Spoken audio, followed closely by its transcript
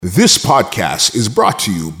This podcast is brought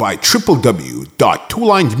to you by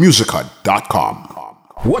www.twolinedmusichut.com.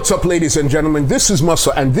 What's up, ladies and gentlemen? This is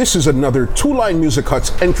Muscle, and this is another Two Line Music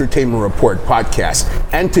Hut's Entertainment Report podcast.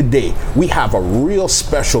 And today, we have a real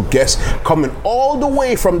special guest coming all the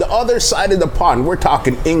way from the other side of the pond. We're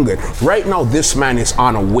talking England. Right now, this man is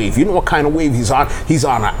on a wave. You know what kind of wave he's on? He's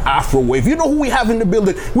on an Afro wave. You know who we have in the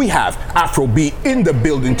building? We have Afrobeat in the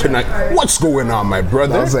building tonight. What's going on, my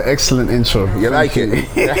brother? That was an excellent intro. You like it?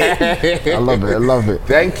 I love it. I love it.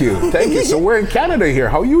 Thank you. Thank you. So we're in Canada here.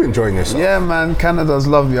 How are you enjoying yourself? Yeah, man. Canada's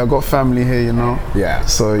lovely. I got family here, you know. Yeah.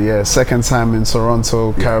 So yeah, second time in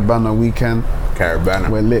Toronto, Carabana weekend. Carabana.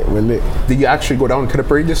 We're lit. Did you actually go down to the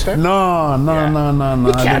parade this time? No.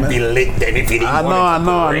 You can't be lit then if you didn't I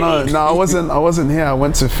know. No, I wasn't here. I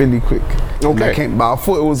went to Philly quick. Okay. But I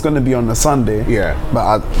thought it was gonna be on the Sunday. Yeah.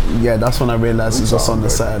 But that's when I realized it's just on the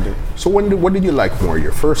Saturday. So what did you like more?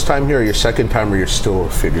 Your first time here, or your second time, or you're still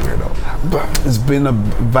figuring it out? But it's been a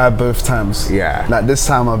vibe both times. Yeah. Like this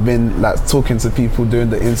time I've been like talking to people, doing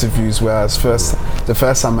the interviews, whereas the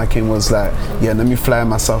first time I came was like, let me fly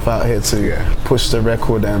myself out here to push the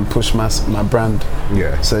record and push my brand.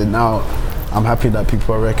 Yeah. So now I'm happy that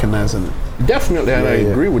people are recognizing it. Definitely, and I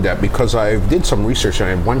agree with that because I did some research,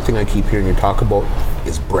 and one thing I keep hearing you talk about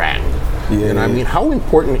is brand. I mean, how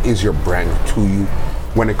important is your brand to you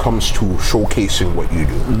when it comes to showcasing what you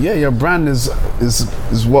do? Yeah, your brand is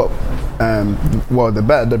what. The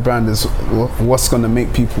better the brand is, what's going to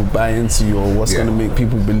make people buy into you, or what's going to make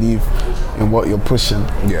people believe in what you're pushing.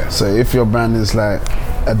 Yeah. So if your brand is like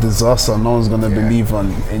a disaster, no one's going to believe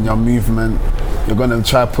in your movement. You're going to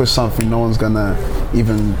try to push something, no one's going to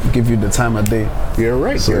even give you the time of day. You're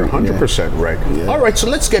right. So, you're 100% right. Yeah. All right, so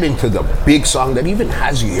let's get into the big song that even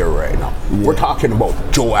has you here right now. Yeah. We're talking about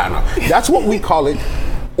Joanna. That's what we call it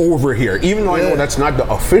over here, even though I know that's not the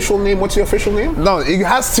official name. What's the official name? No, it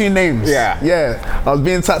has two names. Yeah. I was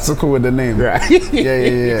being tactical with the name. Yeah.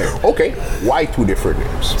 Okay, why two different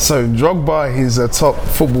names? So Drogba, he's a top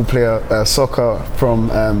football player, soccer from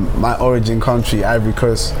my origin country, Ivory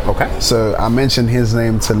Coast. Okay. So I mentioned his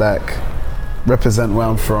name to like represent where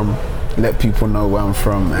I'm from, let people know where I'm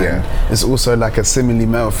from, and it's also like a simile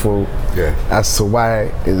metaphor as to why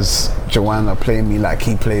is Joanna playing me like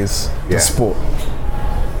he plays the sport.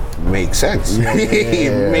 Makes sense.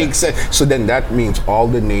 Makes sense. So then that means all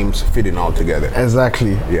the names fit in all together.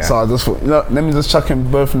 Exactly. Yeah. So I just thought, let me just chuck in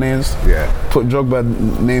both names. Yeah. Put Drogba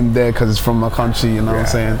name there because it's from my country. You know what I'm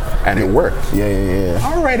saying? And it worked. Yeah.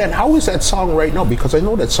 All right. And how is that song right now? Because I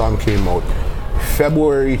know that song came out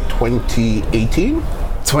February 2018.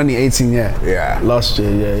 2018. Yeah. Last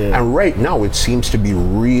year. Yeah. And right now it seems to be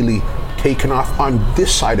really taken off on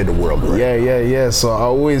this side of the world, right? Yeah. So I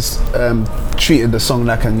always treated the song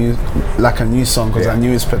like a new song because I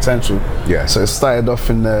knew its potential. Yeah. So it started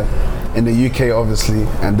off in the UK, obviously,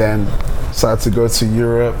 and then started to go to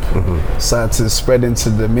Europe, started to spread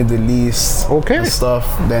into the Middle East and stuff.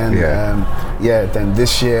 Then then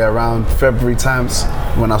this year around February times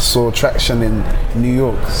when I saw traction in New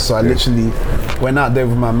York. So I literally went out there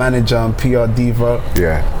with my manager and PR Diva.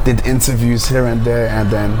 Did interviews here and there,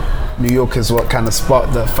 and then New York is what kind of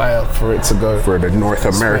sparked the fire for it to go. For the North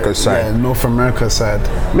America side. Yeah, North America side.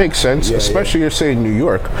 Makes sense, especially you're saying New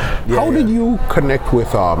York. How did you connect with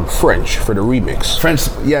French for the remix? French,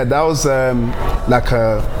 that was like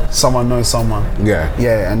a someone knows someone. Yeah,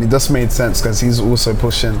 and it just made sense because he's also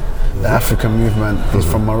pushing the African movement. He's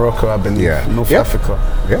from Morocco, I believe, North Africa.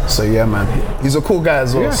 Yeah. So man, he's a cool guy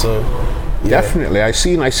as well. So. Definitely, I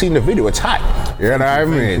seen the video. It's hot. You know what I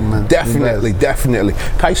mean? Definitely.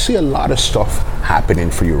 I see a lot of stuff happening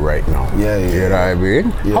for you right now. Yeah. You know what I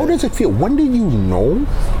mean? Yeah. How does it feel? When did you know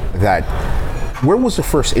that? Where was the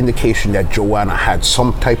first indication that Joanna had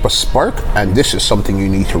some type of spark, and this is something you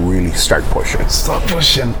need to really start pushing?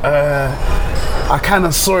 I kind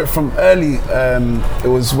of saw it from early. It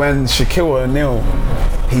was when Shaquille O'Neal.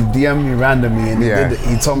 He DM'd me randomly and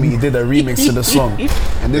he told me he did a remix to the song.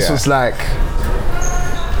 And this was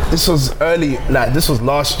early, this was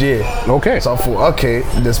last year. Okay. So I thought,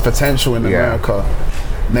 there's potential in America.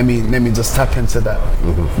 Let me just tap into that.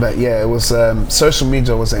 But it was social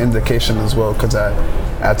media was an indication as well because I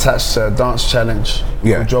attached a dance challenge,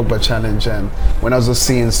 the Drogba challenge, and when I was just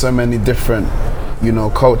seeing so many different,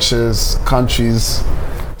 cultures, countries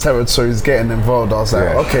territories getting involved, I was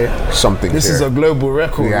like, okay, something. This is a global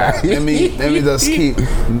record. Yeah. Like, let me just keep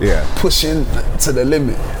pushing to the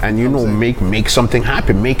limit. And make something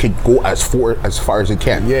happen. Make it go as far as it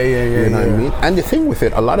can. Yeah. You know what I mean? And the thing with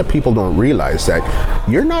it, a lot of people don't realize that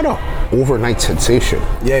you're not a overnight sensation.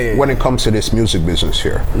 When it comes to this music business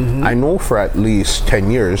here. I know for at least 10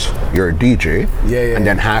 years you're a DJ. And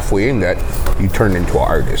then halfway in that, you turned into an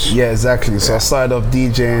artist. Yeah, exactly. So I started off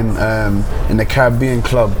DJing in the Caribbean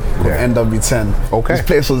club called NW10. Okay. This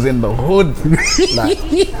place was in the hood. Like,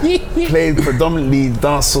 played predominantly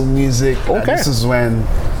dancehall music. Okay. This is when,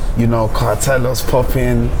 you know, Cartel was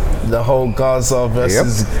popping, the whole Gaza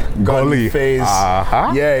versus Gully phase.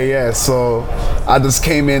 Yeah. So I just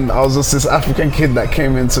came in. I was just this African kid that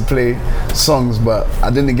came in to play songs, but I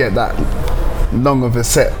didn't get that long of a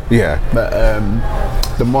set. But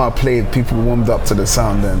the more I played, people warmed up to the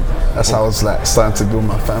sound, and that's how I was like starting to build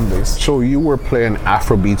my fan base. So you were playing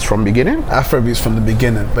Afrobeats from beginning? Afrobeats from the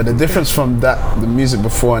beginning, but the difference from the music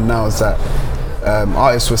before and now is that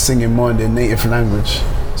artists were singing more in their native language.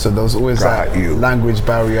 So there was always language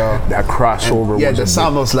barrier. That crossover. And the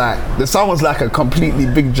sound was like a completely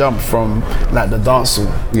big jump from like the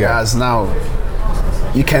dancehall. As now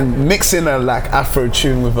you can mix in a like Afro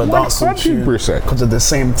tune with a dancehall tune because of the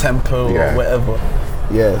same tempo or whatever.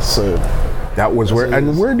 So that was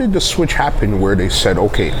where did the switch happen where they said,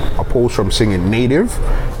 okay, opposed from singing native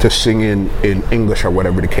to singing in English or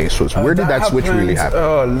whatever the case was? Where did that switch really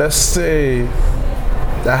happen? Let's say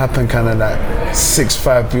that happened kind of like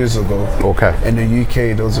 5 years ago. Okay. In the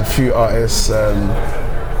UK, there was a few artists,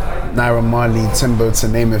 Naira Marley, Timbo, to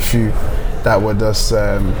name a few, that were just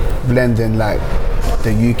blending like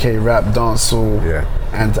the UK rap, dancehall,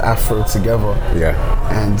 and Afro together.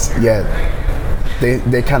 And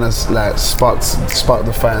they kind of like sparked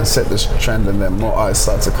the fire and set this trend, and then more artists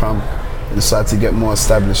started to come and started to get more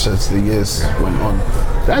established as the years went on.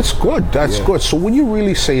 That's good. That's good. So would you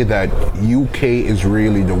really say that UK is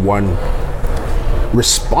really the one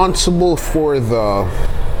responsible for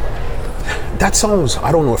that sounds,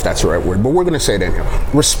 I don't know if that's the right word, but we're going to say it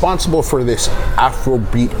anyhow. Responsible for this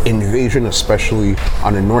Afrobeat invasion, especially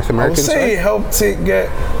on the North American side? I would say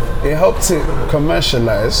it helped it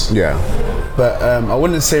commercialize. But I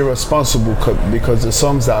wouldn't say responsible because the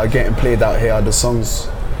songs that are getting played out here are the songs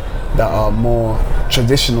that are more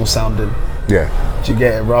traditional sounding. You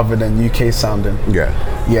get it, rather than UK sounding.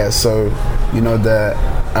 So, you know, the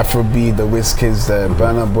Afrobeat, the Wizkids, the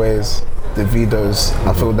Burna Boys, the Vidos,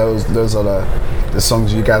 I feel those are the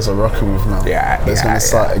songs you guys are rocking with now. It's gonna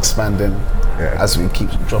start expanding as we keep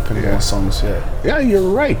dropping more songs. Yeah, you're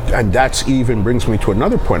right. And that's even brings me to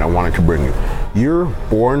another point I wanted to bring you. You're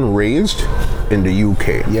born, raised in the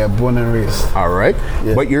UK. Yeah, born and raised. All right.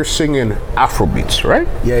 But you're singing Afrobeats, right?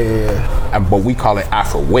 Yeah. But we call it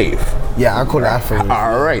Afro Wave. Yeah, I call it Afro Wave.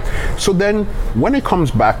 All right. So then when it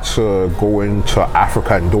comes back to going to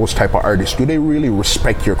Africa and those type of artists, do they really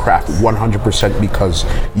respect your craft 100% because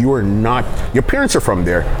you are not, your parents are from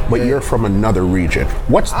there, but you're from another region?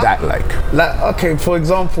 What's that like? Okay, for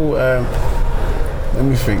example, let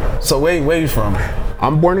me think. So where are you from?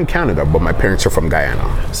 I'm born in Canada, but my parents are from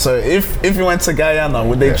Guyana. So if you went to Guyana,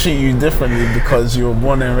 would they treat you differently because you were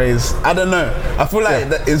born and raised? I don't know. I feel like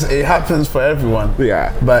it happens for everyone.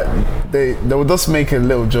 But they would just make a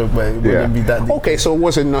little joke, but it wouldn't be that deep. Okay, so it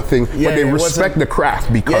wasn't nothing, but they respect the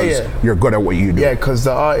craft because you're good at what you do. Yeah, because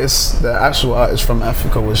the actual artist from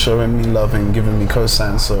Africa was showing me love and giving me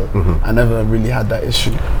cosign, so I never really had that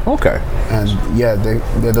issue. Okay. And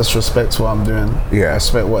they just respect what I'm doing.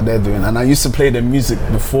 Respect what they're doing. And I used to play the music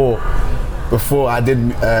before I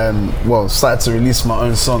did started to release my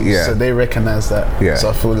own songs, so they recognize that. So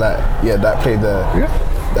I feel like that played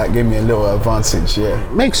that gave me a little advantage.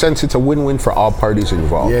 Makes sense. It's a win-win for all parties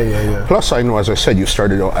involved. Plus I know, as I said, you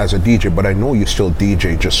started out as a DJ, but I know you still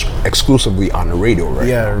DJ just exclusively on the radio,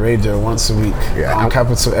 right? Radio once a week on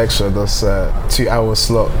Capital Extra. That's 2-hour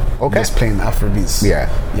slot. Just playing Afrobeats.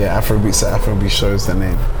 Afrobeats at Afrobeat Show is the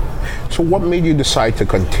name. So what made you decide to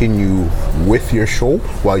continue with your show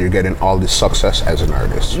while you're getting all this success as an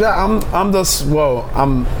artist? I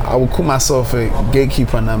would call myself a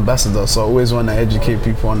gatekeeper and ambassador, so I always want to educate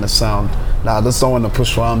people on the sound. Like, I just don't want to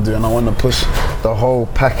push what I'm doing. I want to push the whole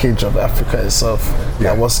package of Africa itself.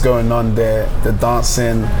 Like what's going on there, the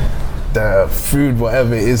dancing, the food,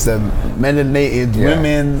 whatever it is, the melanated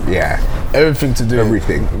women, everything to do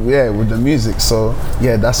with the music. So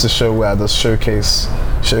that's the show where I just showcase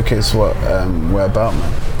what we're about,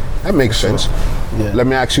 man. That makes sense. Let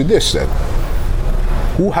me ask you this then.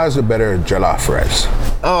 Who has a better jollof rice?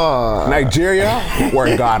 Nigeria or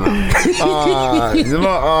Ghana?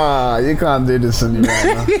 You can't do this to me right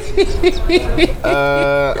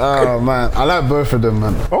now. Man, I like both of them,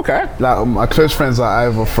 man. Okay. Like my close friends are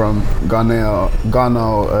either from Ghana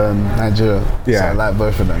or Nigeria. Yeah. So I like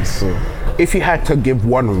both of them. So if you had to give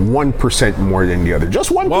one 1% more than the other,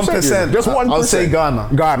 just 1%. 1%. Just 1%. I'll say Ghana.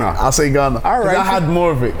 I'll say Ghana. All right. I had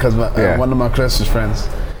more of it because one of my closest friends.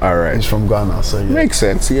 All right. He's from Ghana, so yeah. Makes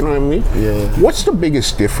sense, you know what I mean? Yeah. What's the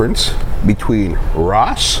biggest difference between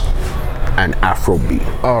Ross and Afrobeat?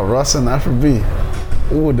 Oh, Ross and Afrobeat.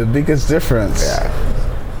 Ooh, the biggest difference. Yeah.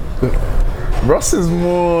 Ross is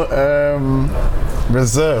more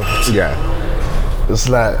reserved. Yeah. It's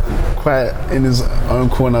like quite in his own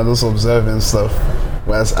corner, just observing stuff.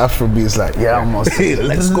 Whereas Afrobeat is like, I'm gonna say,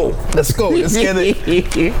 let's go, let's get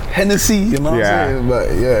it. Hennessy, you know what I'm saying?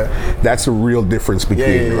 But yeah, that's the real difference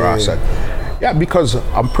between Ross and. Yeah, because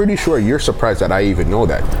I'm pretty sure you're surprised that I even know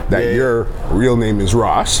that your real name is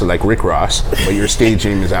Ross, like Rick Ross, but your stage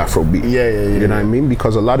name is Afrobeat. You know what I mean?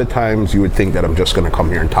 Because a lot of times you would think that I'm just gonna come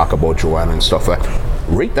here and talk about Joanna and stuff like.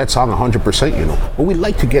 Rate that song 100%, you know. But we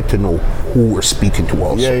like to get to know who we're speaking to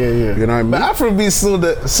also. Yeah. You know what I mean? But Afrobeat's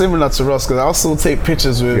still similar to Ross because I also take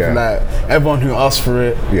pictures with like everyone who asks for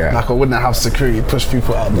it. Yeah. Like I wouldn't have security push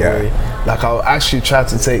people out the way. Like I'll actually try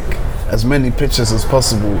to take as many pictures as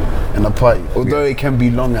possible in a party. Although it can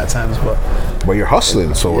be long at times, but you're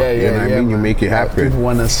hustling, so you know what I mean. You make it happen. People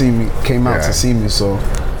want to see me, came out to see me, so.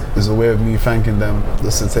 It's a way of me thanking them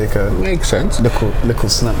just to take a makes sense little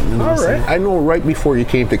snap. You know all right. I know right before you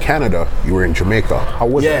came to Canada, you were in Jamaica. How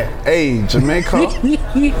was it? Hey, Jamaica.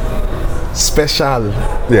 Special.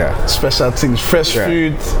 Yeah. Special things. Fresh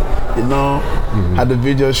food, you know. Had a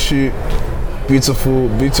video shoot. Beautiful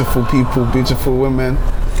people, beautiful women.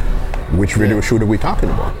 Which video shoot are we talking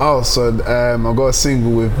about? Oh, so I got a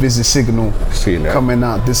single with Busy Signal coming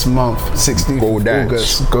out this month, 16th of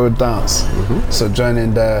August. Go Dance. So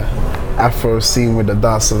joining the Afro scene with the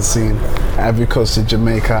dancehall scene, Ivory Coast to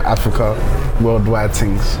Jamaica, Africa, worldwide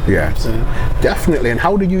things. Yeah, definitely. And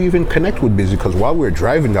how did you even connect with Busy? Because while we were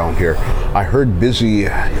driving down here, I heard Busy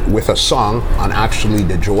with a song on actually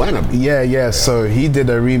the Joanna beat. Yeah. So he did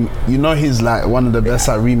a you know, he's like one of the best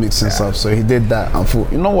at remixing stuff. So he did that. I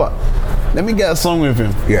thought, you know what? Let me get a song with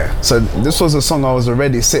him. Yeah. So this was a song I was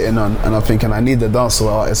already sitting on, and I'm thinking I need a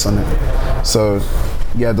dancehall artist on it. So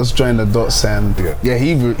just join the dots, and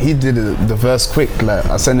he did the verse quick. Like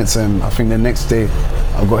I sent it to him. I think the next day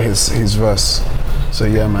I got his verse. So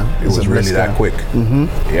yeah, man, it was really that quick.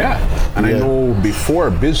 Yeah. And I know before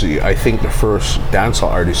Busy, I think the first dancehall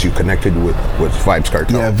artist you connected with was Vybz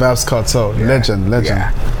Kartel. Yeah, Vybz Kartel, legend.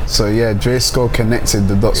 Yeah. So Dre Skull connected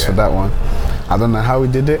the dots for that one. I don't know how he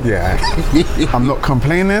did it. Yeah. I'm not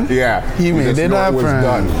complaining. Yeah. He made it happen. It was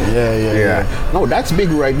done. Yeah. No, that's big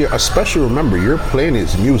right there. Especially remember, you're playing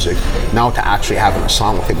his music now to actually having a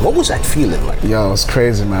song with him. What was that feeling like? Yo, it was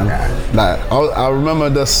crazy, man. Yeah. Like I remember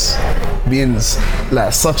this being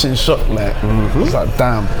like such in shock. Like I was like,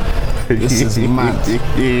 damn, this is mad.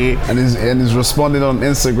 and he's responding on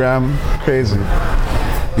Instagram. Crazy.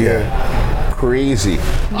 Yeah. Crazy.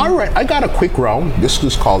 All right, I got a quick round. This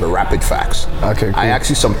is called the Rapid Facts. Okay, cool. I ask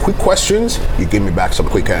you some quick questions. You give me back some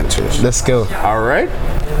quick answers. Let's go. All right.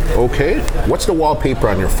 Okay. What's the wallpaper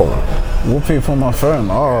on your phone? Wallpaper on my phone?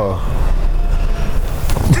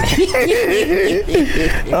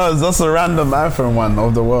 It's just a random iPhone one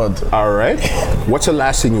of the world. All right. What's the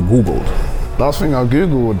last thing you Googled? Last thing I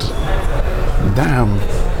Googled? Damn.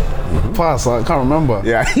 Pass, I can't remember.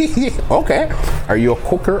 Yeah. Okay. Are you a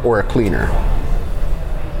cooker or a cleaner?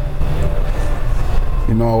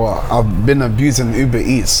 You know what? I've been abusing Uber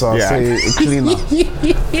Eats, so I'll say cleaner.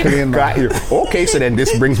 Got you. Okay, so then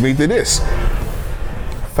this brings me to this.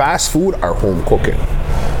 Fast food or home cooking?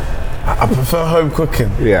 I prefer home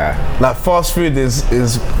cooking. Yeah. Like fast food is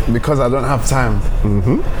because I don't have time.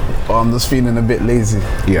 Or I'm just feeling a bit lazy.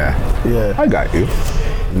 Yeah. Yeah. I got you.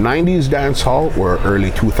 90s dancehall or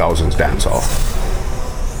early 2000s dancehall?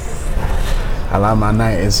 I like my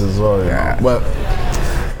 90s as well, you know. But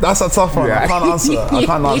that's a tough one. I can't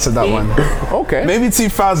answer that one. Okay. Maybe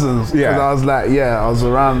 2000s. Yeah. Because I was like, I was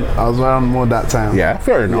around more that time. Yeah,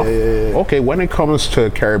 fair enough. Yeah. Okay, when it comes to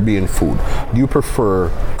Caribbean food, do you prefer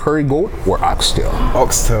curry goat or oxtail?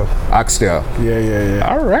 Oxtail. Oxtail. Yeah.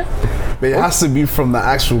 All right. But it has to be from the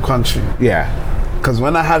actual country. Yeah. Because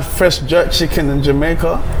when I had fresh jerk chicken in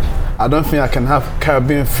Jamaica, I don't think I can have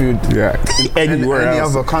Caribbean food anywhere any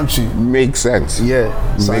else. other country. Makes sense. Yeah.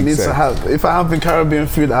 So I need to have, if I have the Caribbean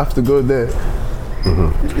food, I have to go there.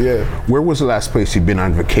 Mm-hmm. Yeah. Where was the last place you've been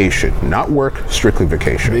on vacation? Not work, strictly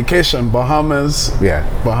vacation. Vacation, Bahamas. Yeah.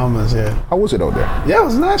 Bahamas, yeah. How was it out there? Yeah, it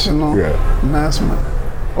was nice, you know. Yeah. Nice, man.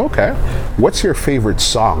 Okay. What's your favorite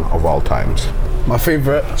song of all times? My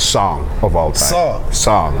favorite song of all time.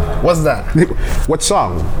 Song. What's that? What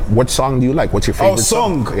song? What song do you like? What's your favorite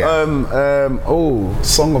song? Yeah.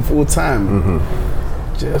 Song of all time.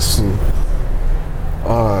 Mm-hmm. Just.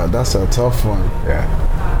 That's a tough one. Yeah.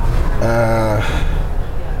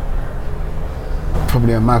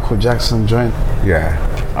 Probably a Michael Jackson joint. Yeah.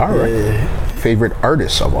 All right. Yeah. Favorite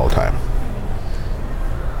artist of all time?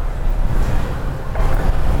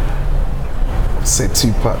 Say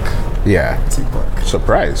Tupac. Yeah. Tupac.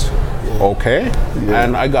 Surprise. Yeah. Okay. Yeah.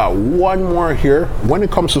 And I got one more here. When it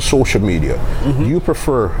comes to social media, do you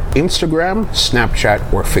prefer Instagram,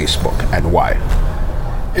 Snapchat, or Facebook, and why?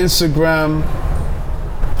 Instagram.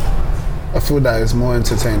 I feel that it's more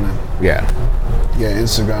entertaining. Yeah. Yeah,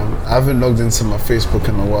 Instagram. I haven't logged into my Facebook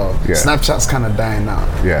in a while. Yeah. Snapchat's kind of dying out.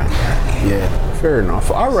 Yeah. Yeah. Fair enough.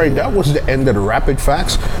 All right, that was the end of the Rapid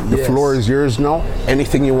Facts. The floor is yours now.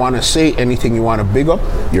 Anything you want to say, anything you want to big up,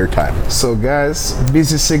 your time. So guys,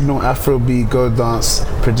 Busy Signal Afrobeat Go Dance,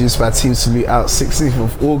 produced by Team Salute, out 16th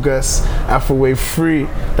of August. Afrowave 3,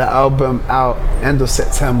 the album out end of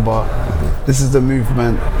September. This is the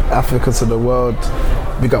movement, Africa to the world.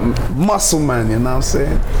 We got Muscle Man, you know what I'm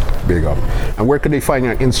saying? Big up. And where can they find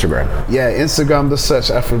you on Instagram? Yeah, Instagram, the search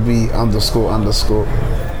Afrobeat _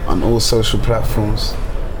 on all social platforms,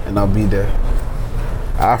 and I'll be there.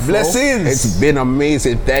 Afro, blessings. It's been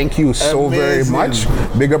amazing. Thank you so very much.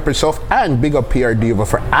 Big up yourself and big up PR Diva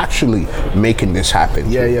for actually making this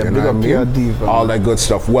happen. Yeah, big up PR Diva. All that good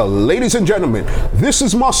stuff. Well, ladies and gentlemen, this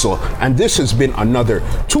is Muscle, and this has been another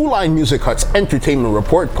Two Line Music Hut's Entertainment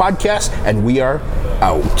Report podcast, and we are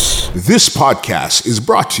out. This podcast is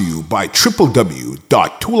brought to you by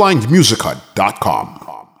www.twolinedmusichut.com.